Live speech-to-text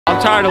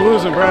I'm tired of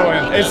losing, bro,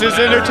 and it's just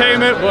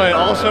entertainment, but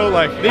also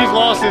like these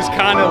losses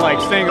kind of like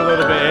sting a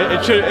little bit.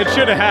 It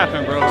should have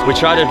happened, bro. We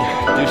try to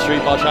do street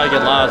ball, try to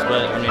get lives,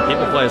 but I mean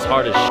people play as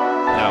hard as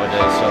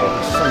nowadays, so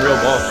it's some real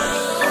ball.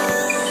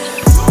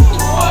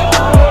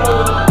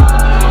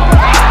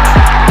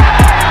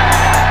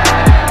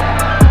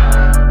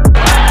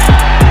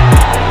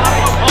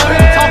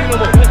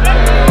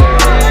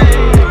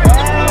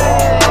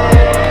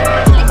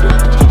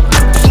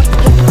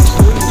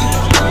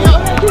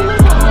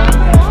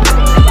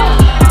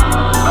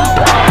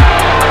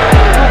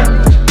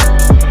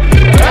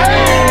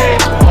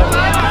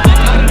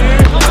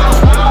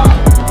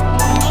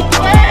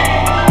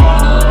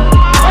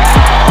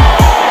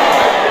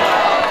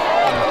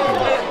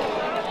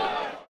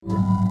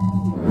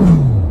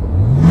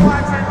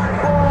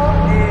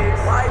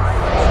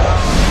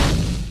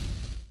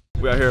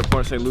 We out here at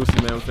Port St. Lucie,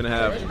 man. We're finna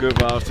have good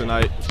vibes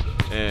tonight,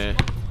 and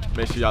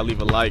make sure y'all leave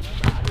a like,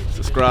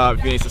 subscribe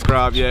if you ain't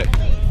subscribed yet,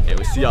 and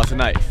we'll see y'all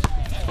tonight.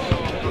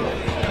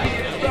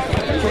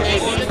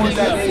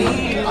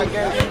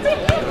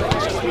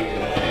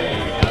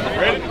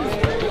 Ready?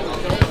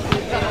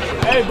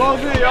 Hey,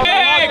 both of y'all.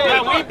 Hey,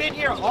 bro, we've been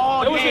here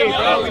all day,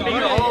 bro. We've been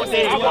here all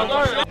day.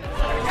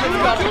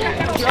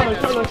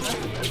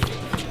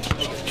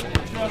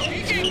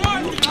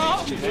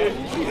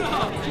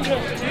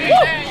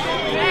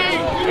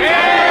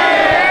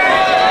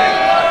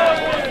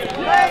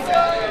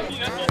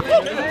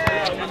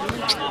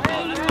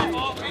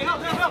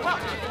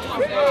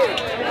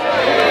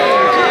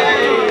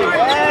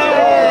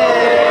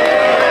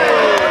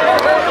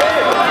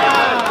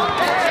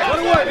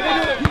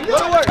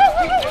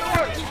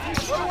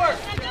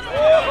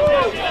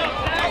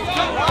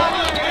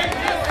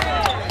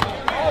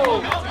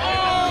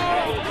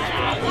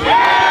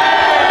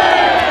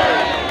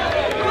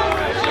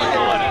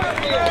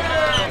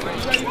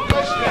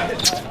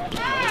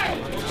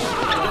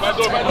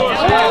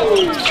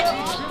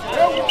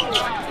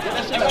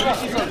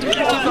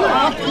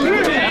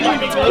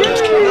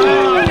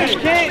 You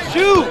can't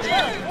shoot.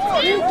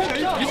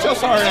 You so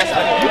sorry.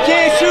 You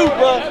can't shoot,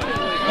 bro.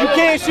 You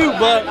can't shoot,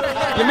 bro.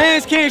 Your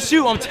mans can't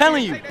shoot, I'm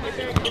telling you.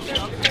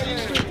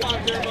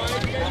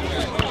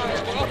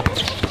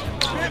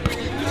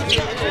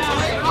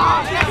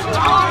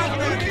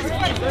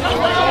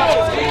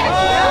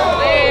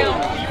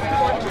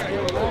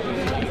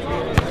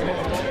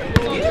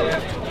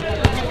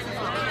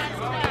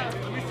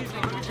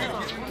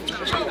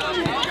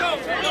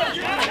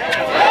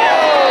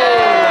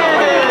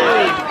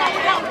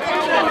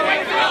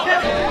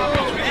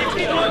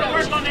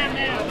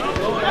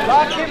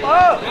 Lock him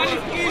up.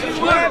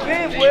 Grab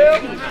him, Will.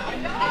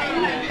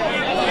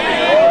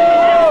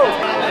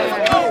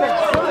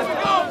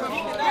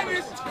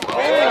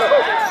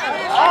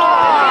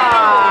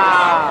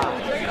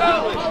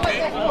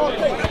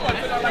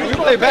 You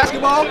play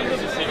basketball?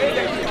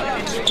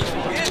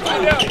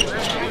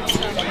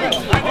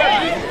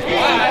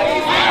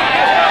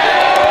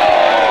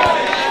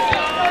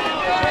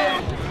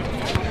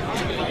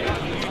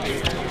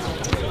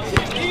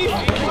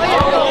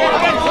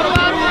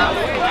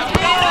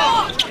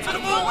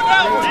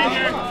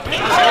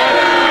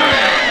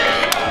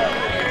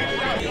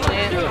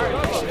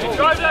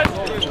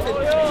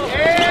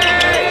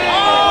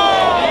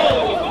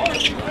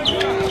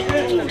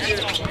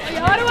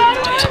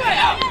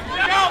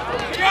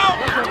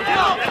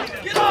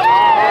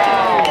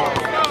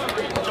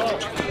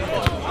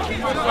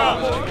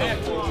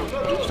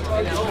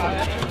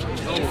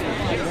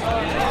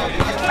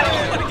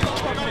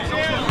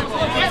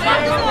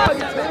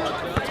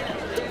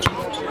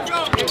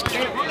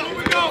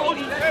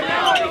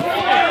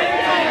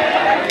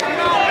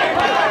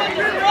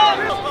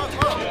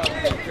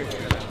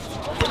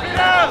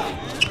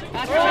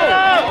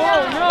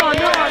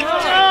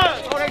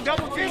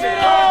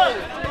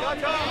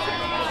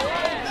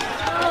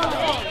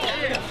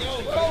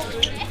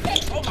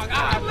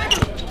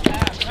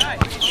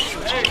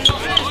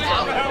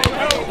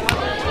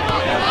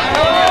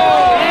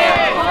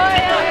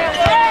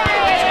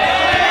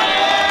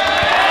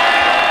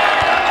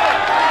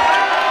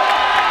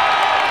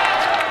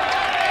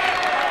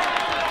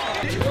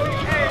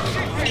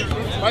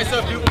 What's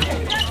up, dude?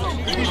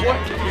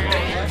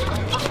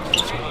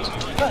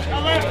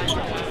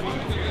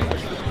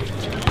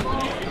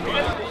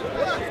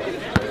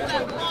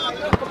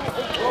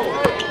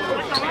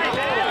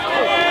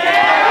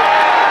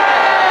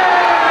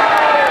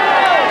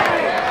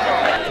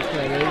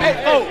 Hey,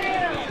 oh!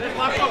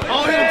 I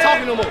don't hear him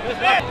talking no more. Sit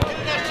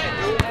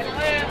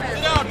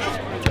down, dude.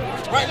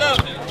 Right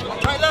left.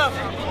 Right left.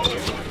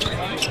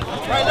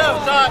 Right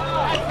left, side.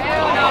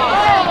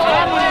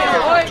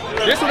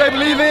 This what they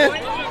believe in?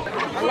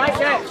 I like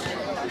that.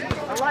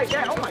 I like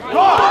that. Oh my God.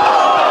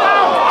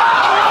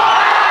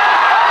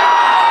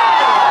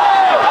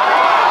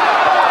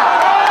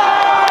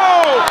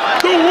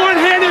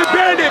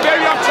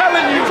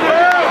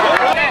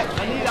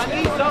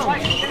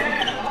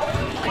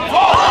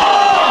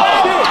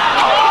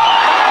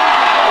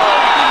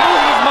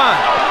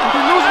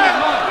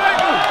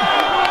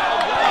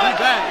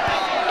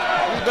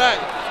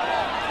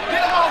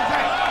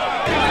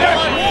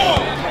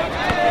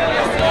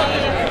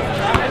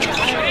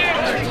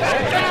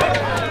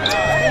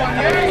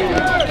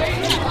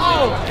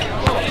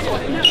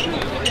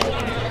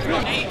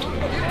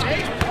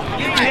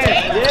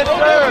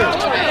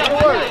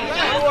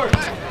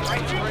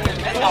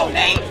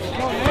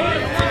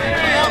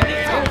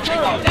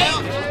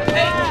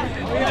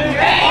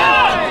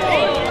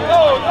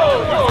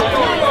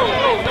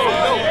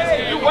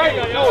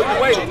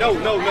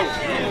 No.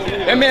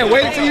 That man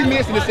waited till you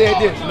missed and said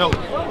this. No.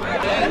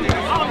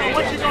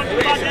 What you gonna do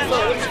about that?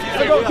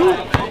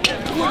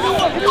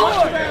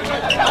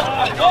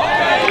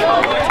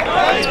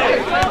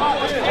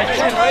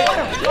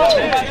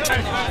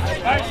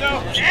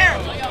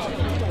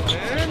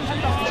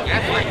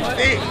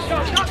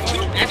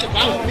 That's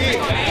about big.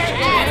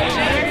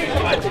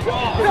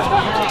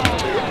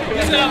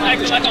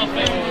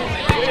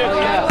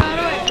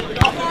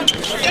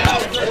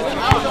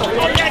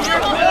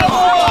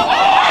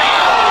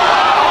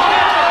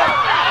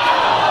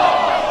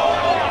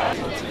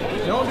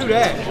 Don't do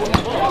that.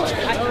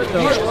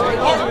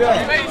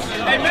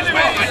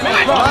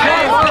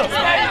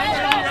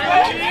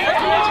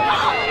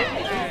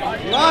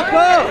 Lock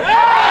up!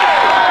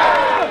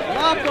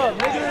 Lock up,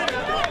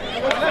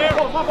 nigga!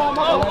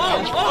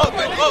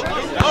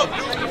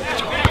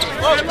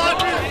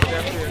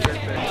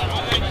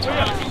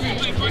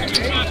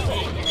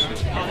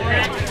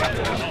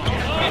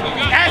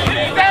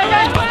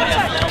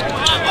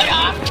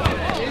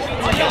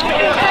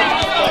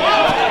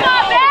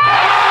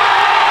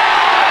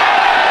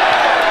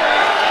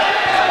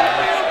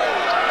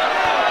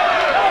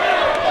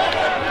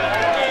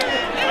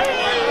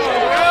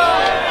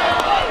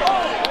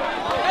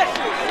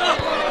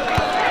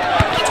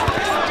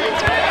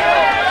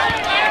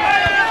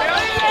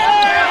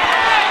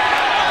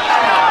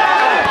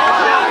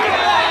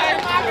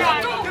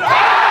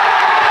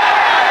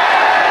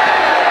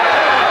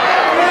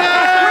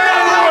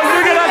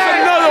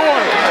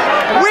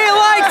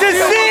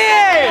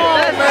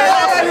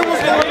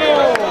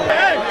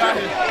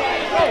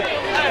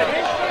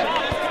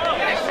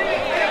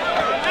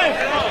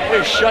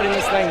 We're shutting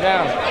this thing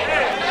down.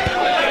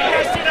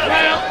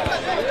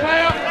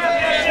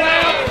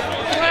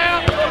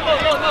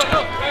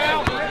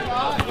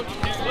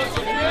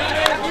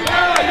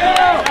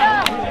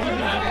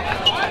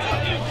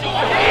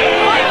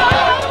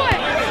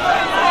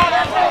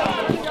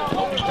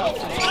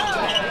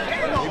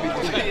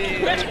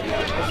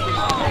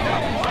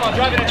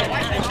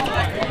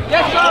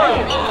 Yes,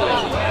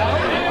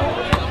 sir.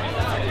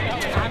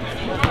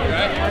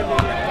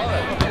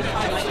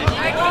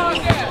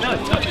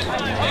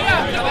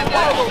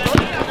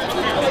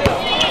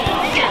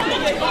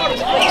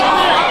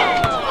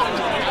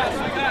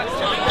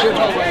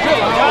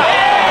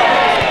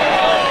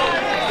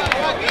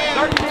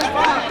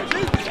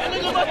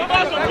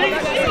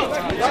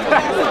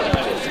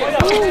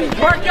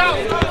 Work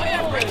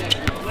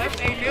out.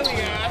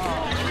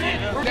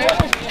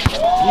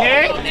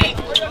 Yeah.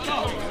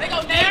 They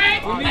go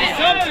Nate. We need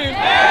something.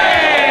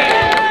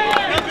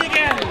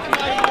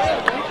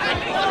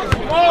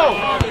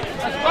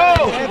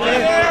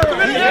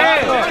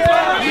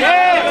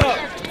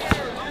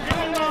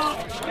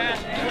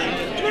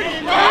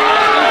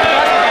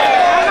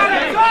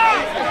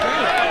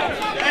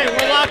 Hey,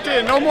 we're locked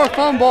in. No more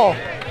fun ball.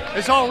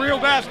 It's all real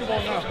basketball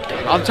now.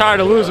 I'm tired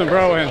of losing,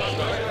 bro, and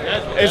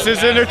it's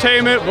just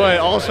entertainment, but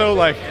also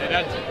like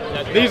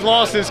these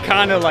losses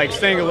kind of like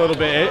sting a little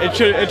bit. It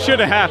should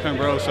have happened,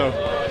 bro. So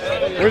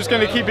we're just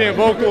gonna keep being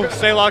vocal,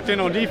 stay locked in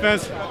on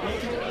defense,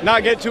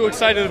 not get too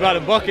excited about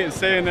a bucket, and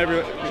stay in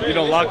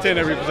locked in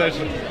every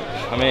possession.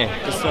 I mean,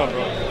 Good stuff,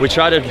 bro. we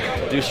try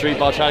to do street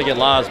ball, try to get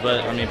lives,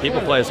 but I mean,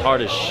 people play as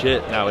hard as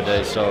shit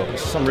nowadays, so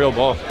it's some real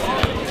ball.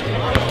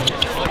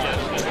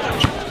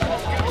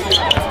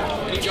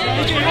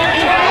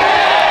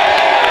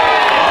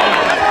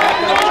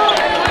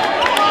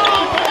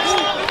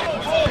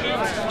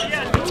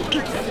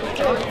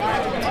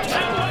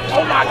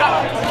 Oh my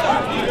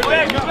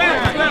God.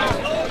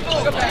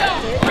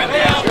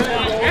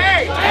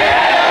 Hey!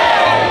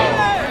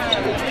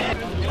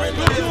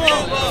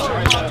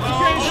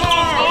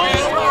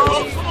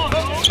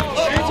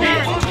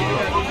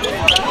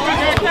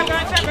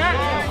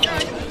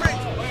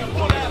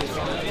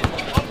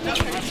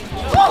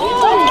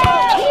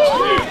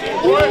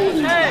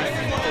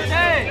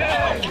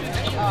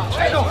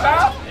 Ain't no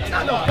foul.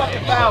 Not no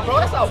fucking foul, bro.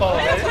 That's our ball,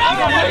 man.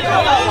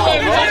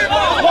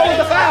 What was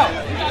the foul?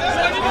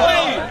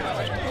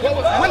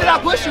 When did I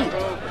push you?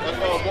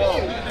 That's our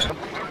ball.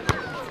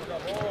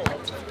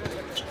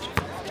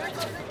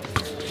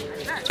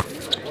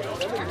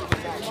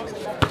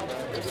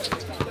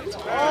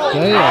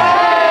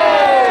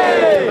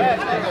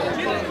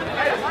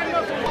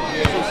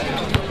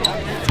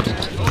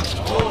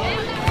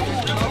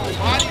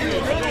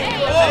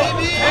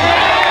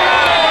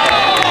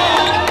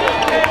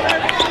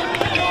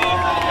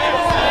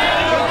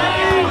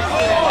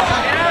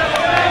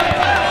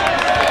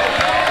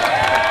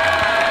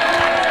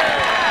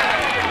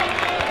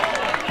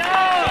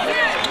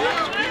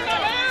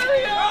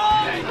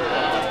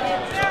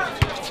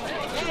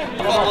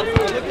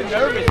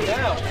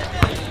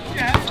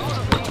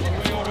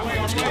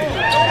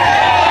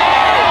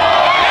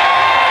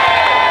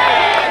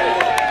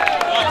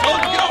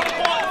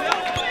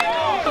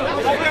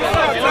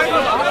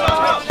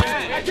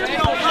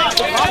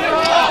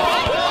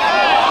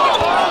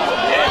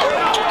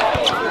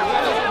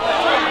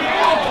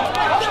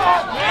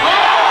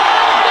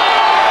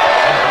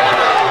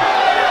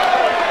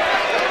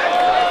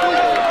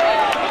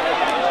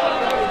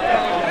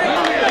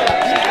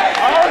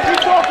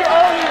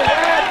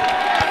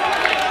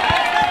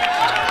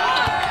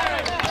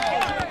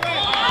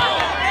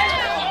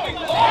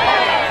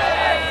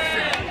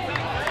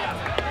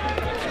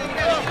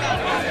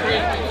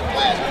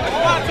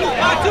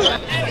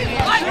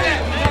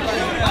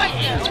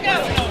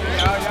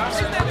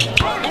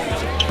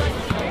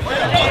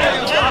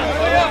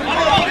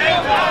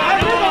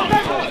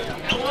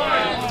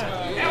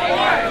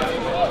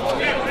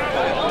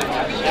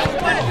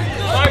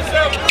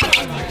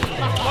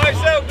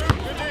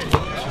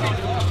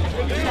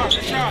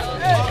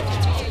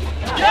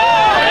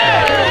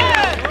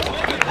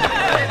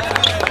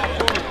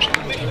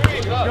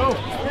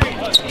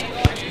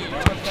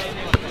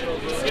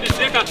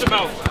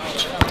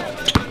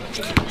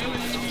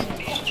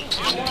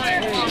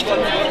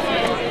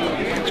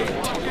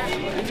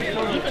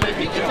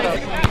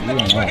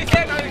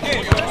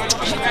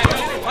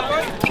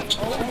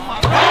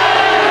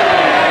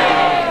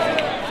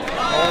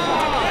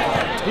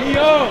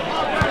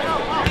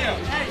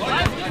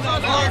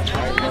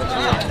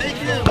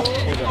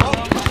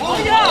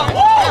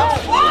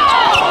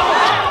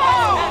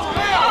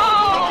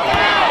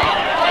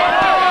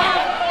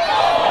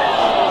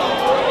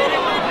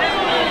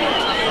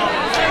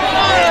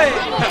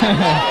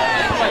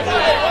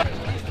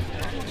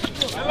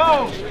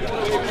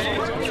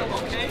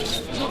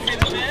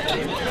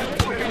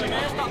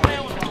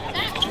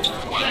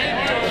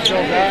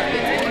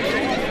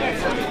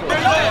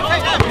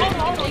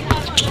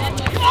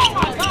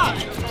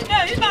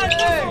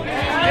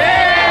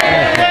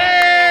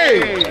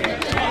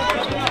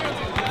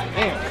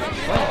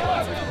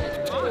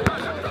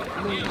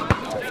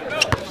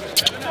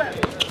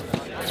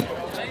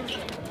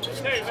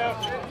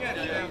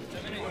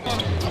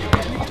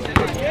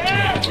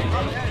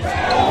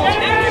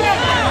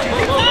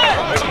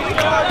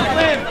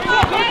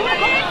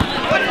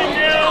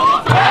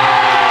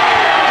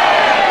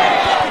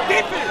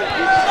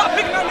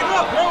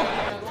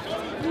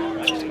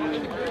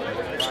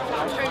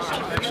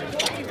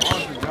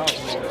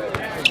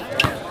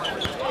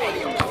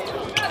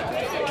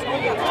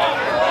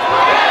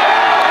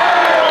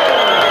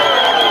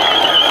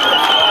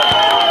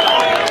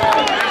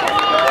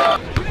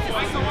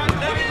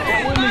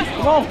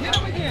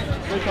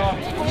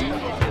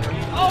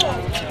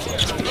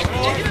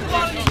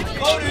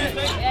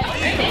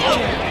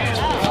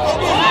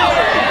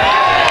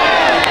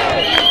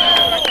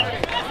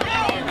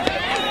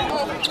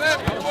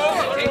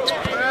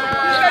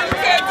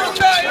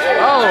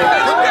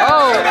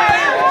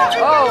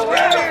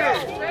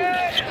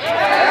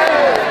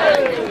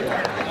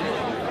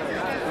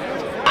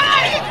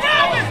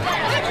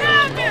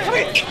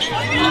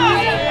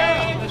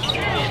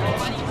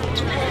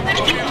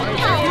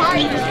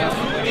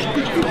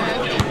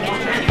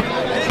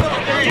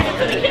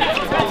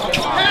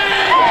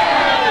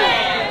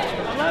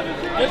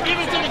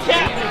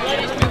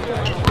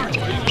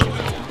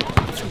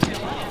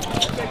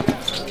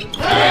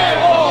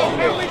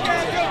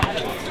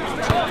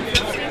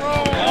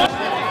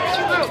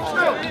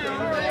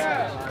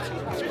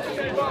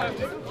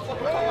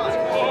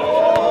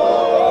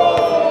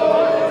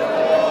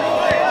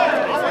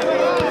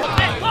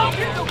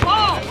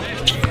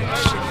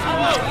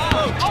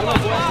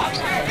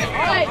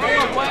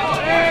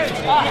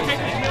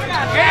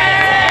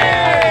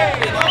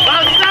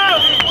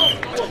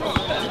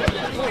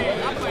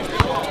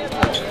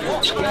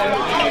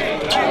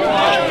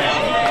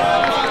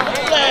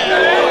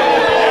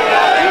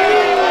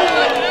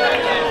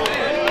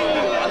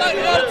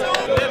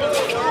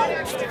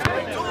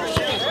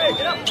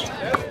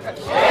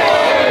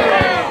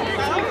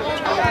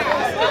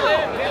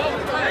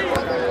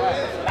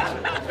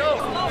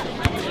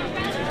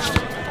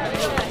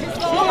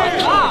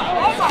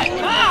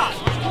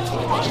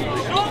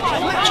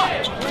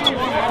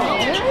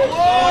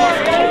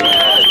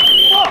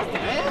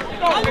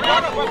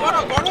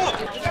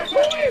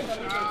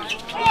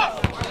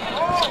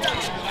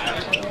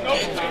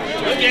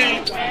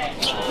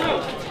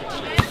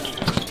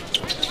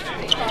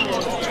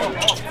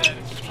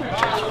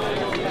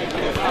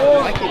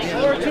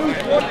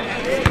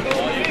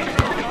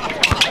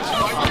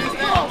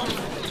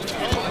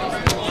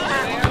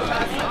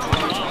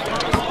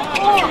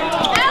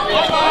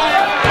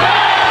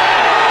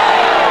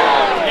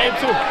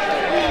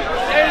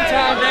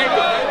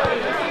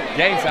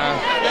 Game time.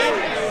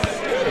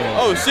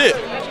 Oh shit.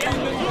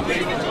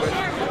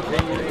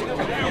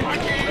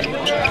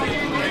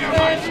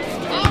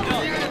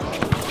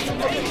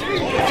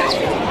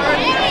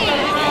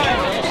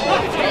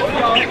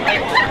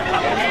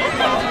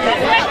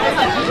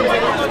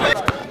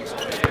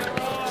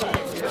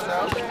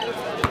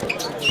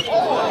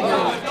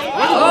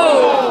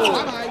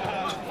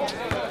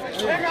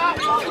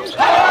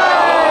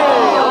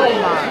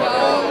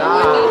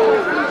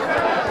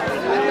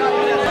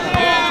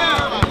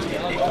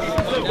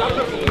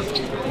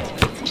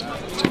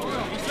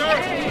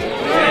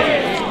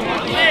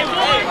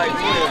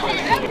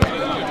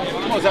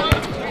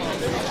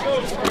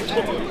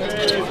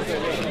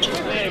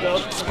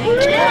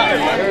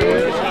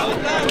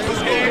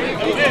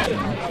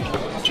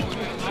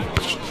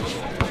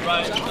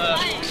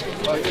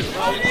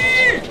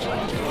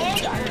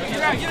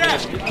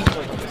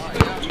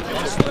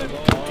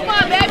 Come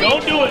on, baby.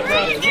 Don't do it,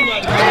 bro.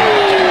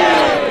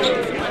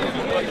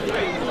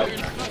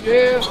 You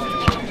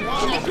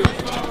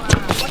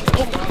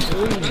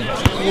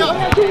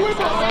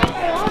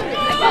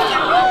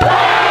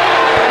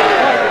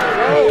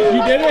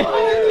did it?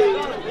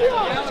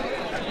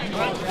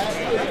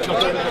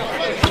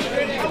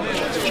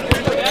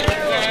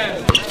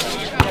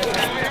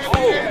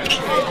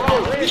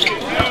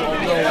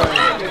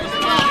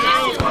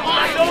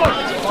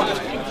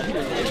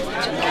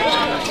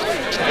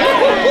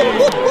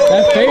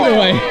 That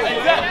fadeaway.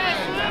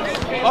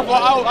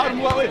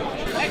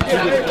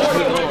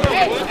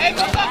 Hey,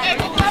 go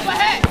up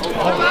ahead.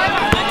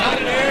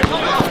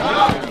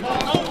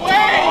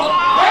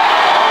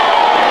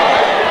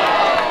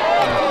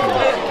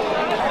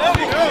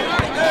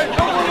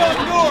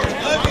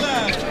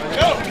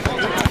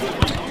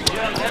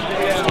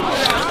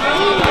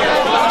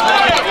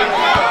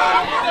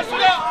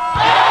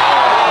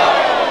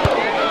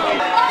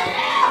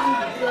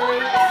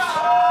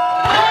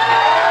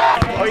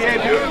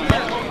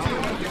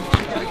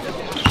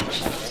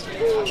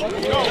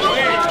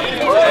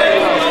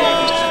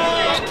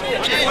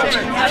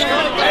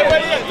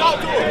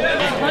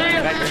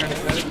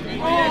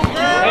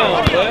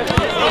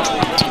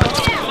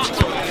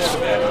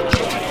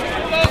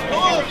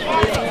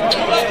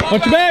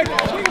 Watch your back!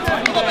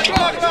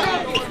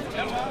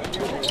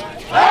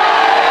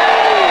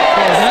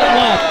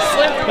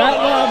 That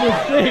lob was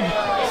big.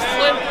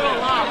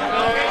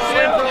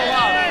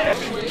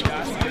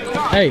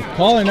 Hey,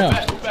 call or no?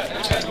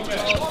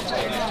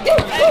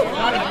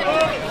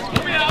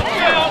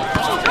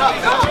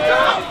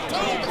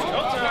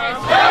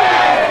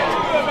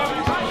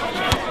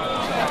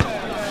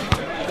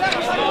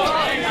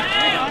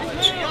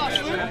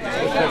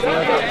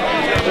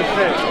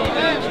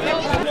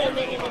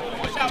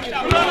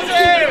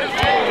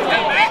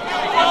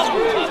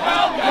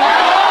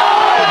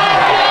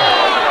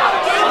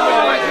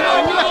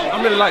 I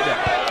really like that.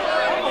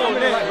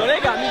 But they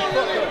got me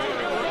fucked up.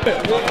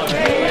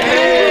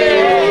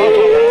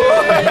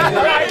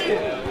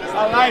 I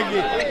like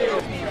it.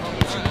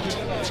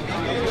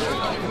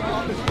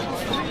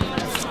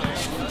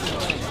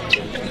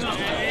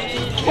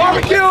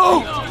 Barbecue!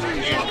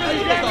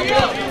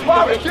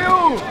 Barbecue!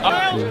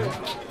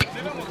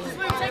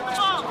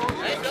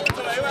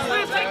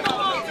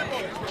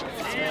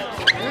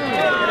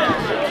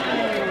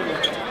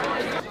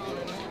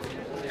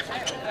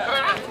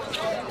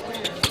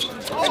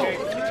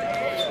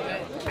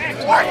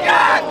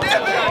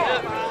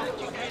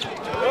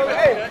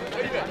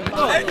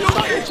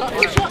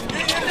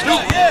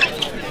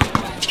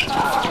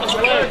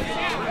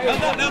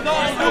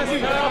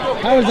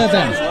 How was that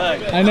then?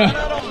 I know.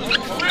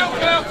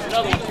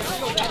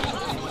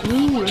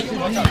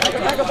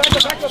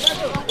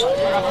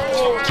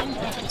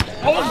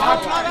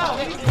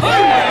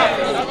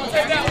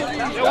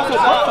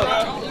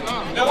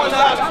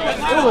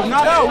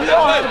 Not out. We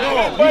all have to go.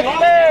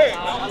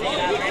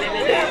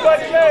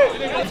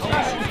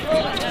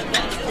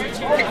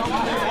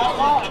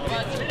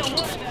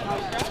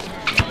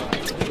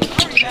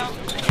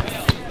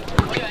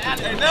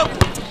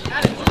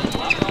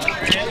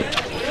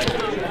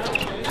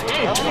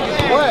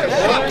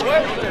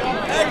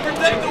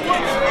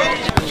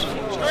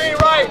 Screen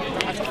right.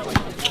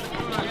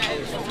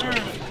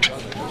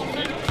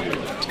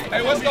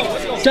 Hey, let's go.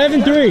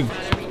 7-3.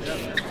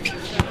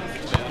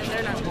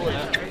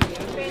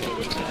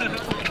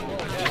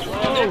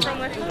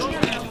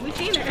 We've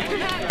seen it.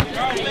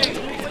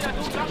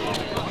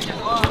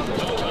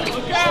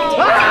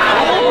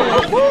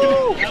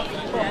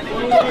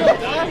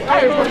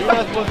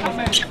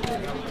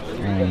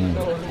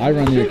 I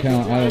run the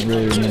account. I don't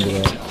really remember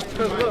that.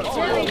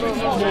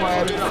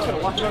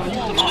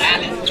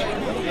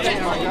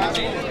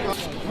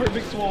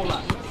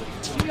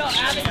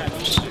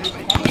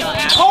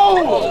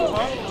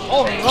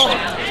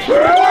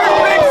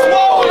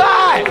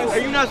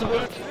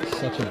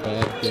 Such a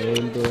bad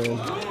game, bro.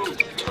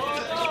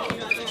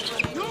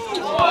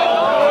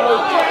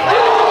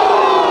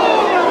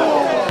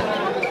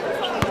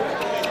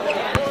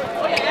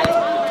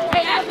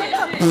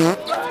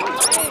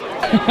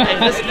 Hey,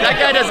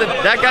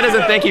 that guy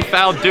doesn't think he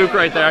fouled Duke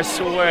right there, I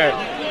swear.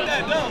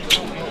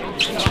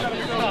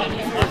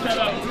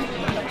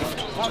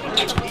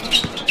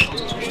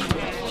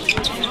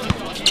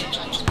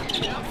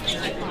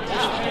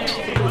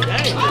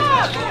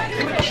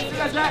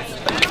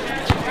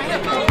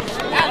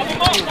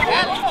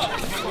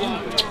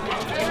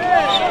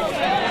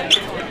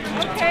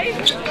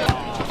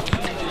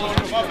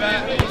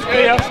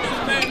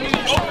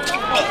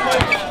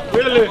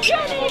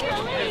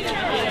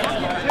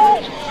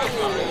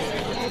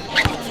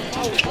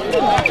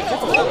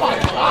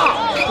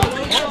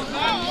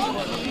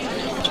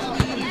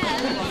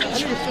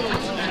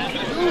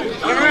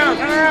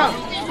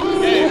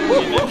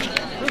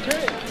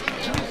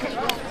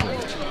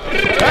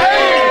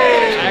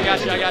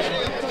 I got you.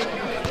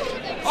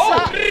 Oh!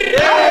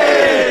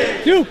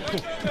 Hey! You!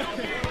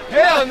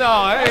 Hell no!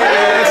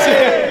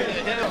 Hey!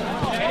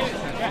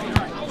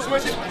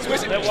 Switch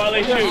it. Let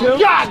Wale shoot.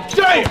 God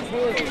damn!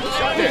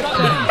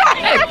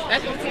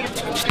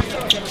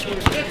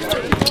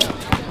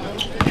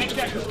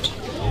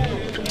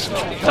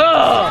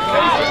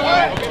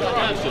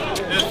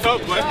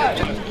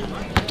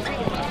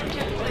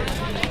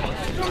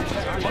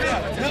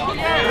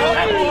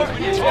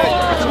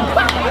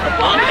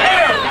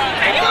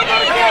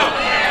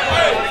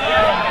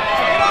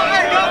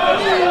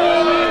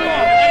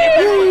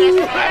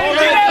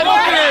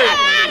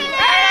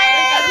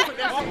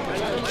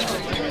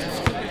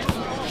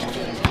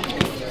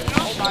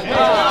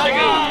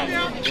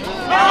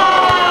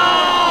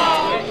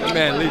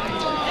 man lethal.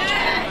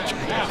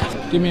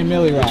 Give me a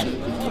Millie Rock.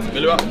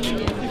 Millie Rock?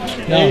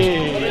 No.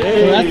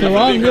 So that's the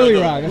wrong Millie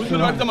Rock. That's the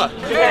wrong. Come on.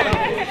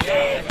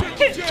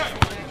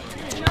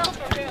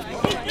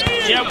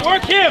 Yeah,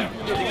 work him!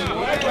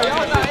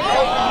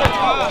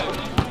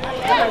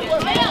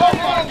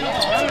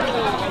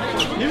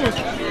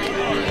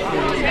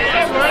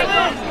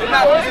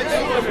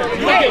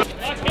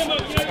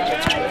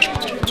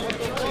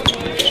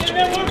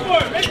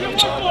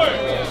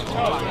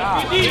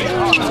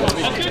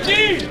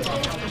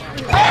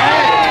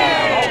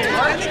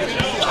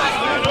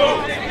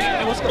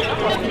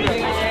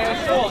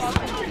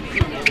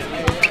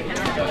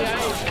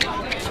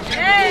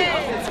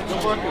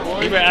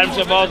 You better add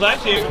some balls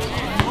like you.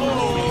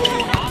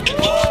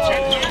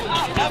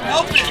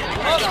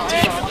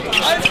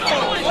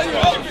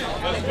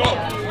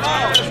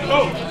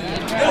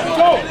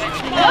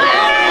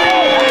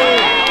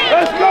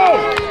 Let's go!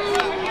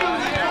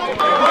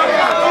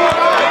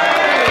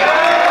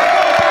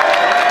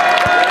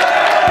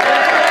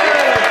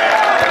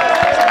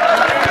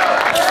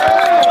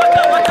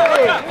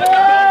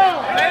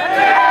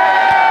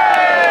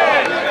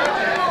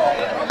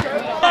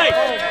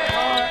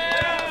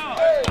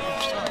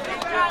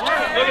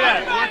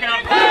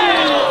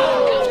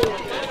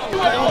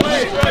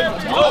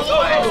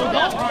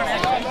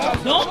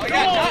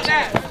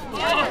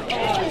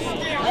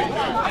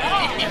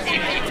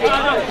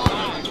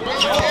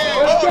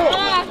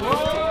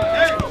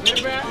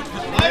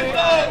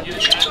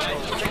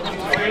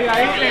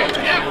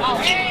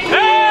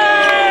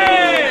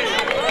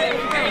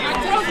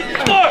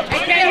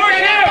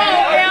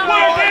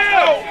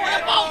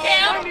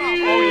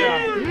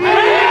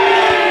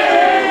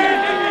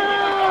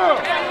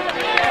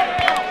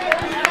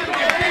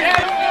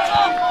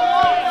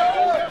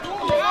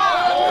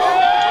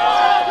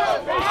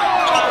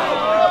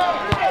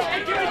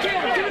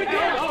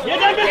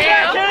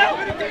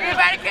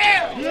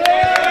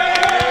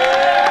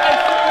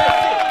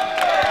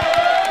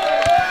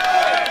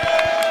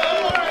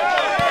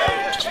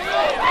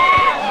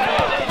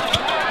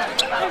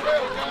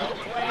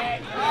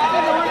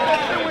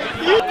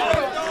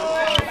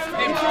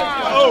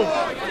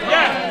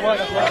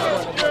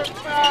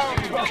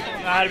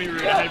 I had to be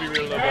rude. I had to be rude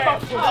a little bit.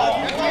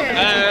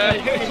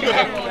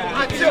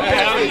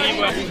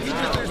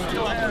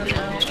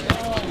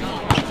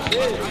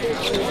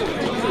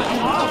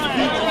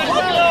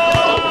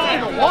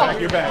 Pack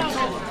your bags.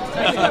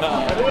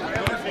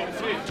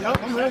 Yep,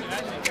 I'm ready.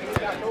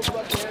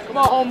 Come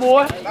on,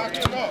 homeboy.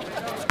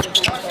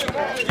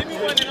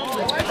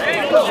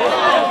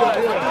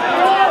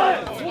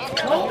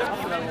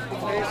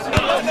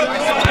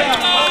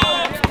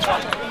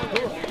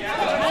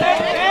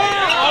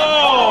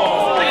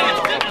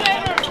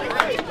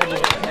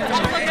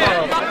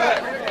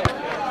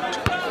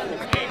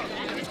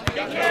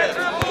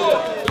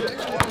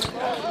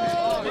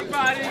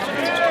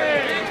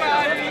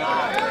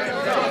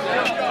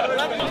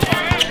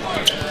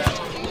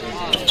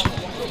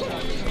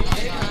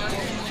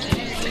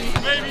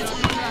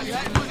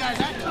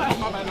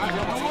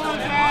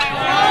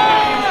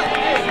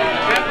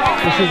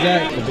 This is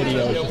that. The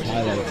video is just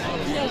highlights.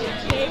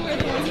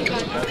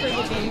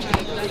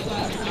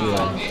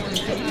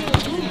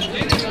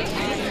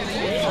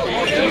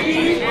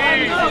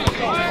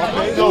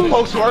 Okay, no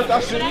post work, I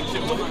see.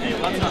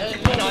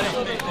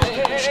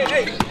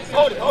 Hey,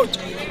 hold it.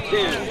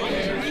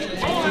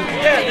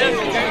 Yeah,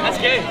 that's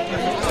good.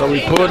 So we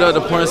pulled up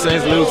to Port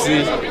St.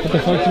 Lucie. What the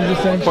fuck did you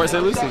say? Port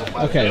St. Lucie.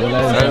 Okay, well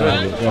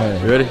that is go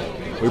ahead. You ready?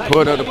 We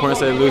pulled up to Port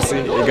St. Lucie.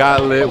 It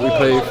got lit. We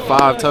played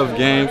 5 tough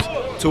games.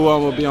 2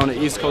 of them will be on the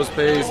East Coast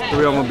page. 3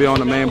 of them will be on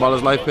the main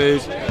Ballislife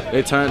page.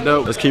 They turned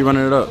up. Let's keep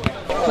running it up.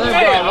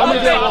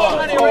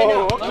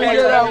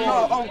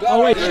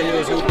 Oh wait.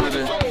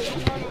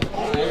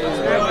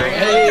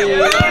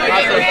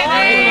 Hey.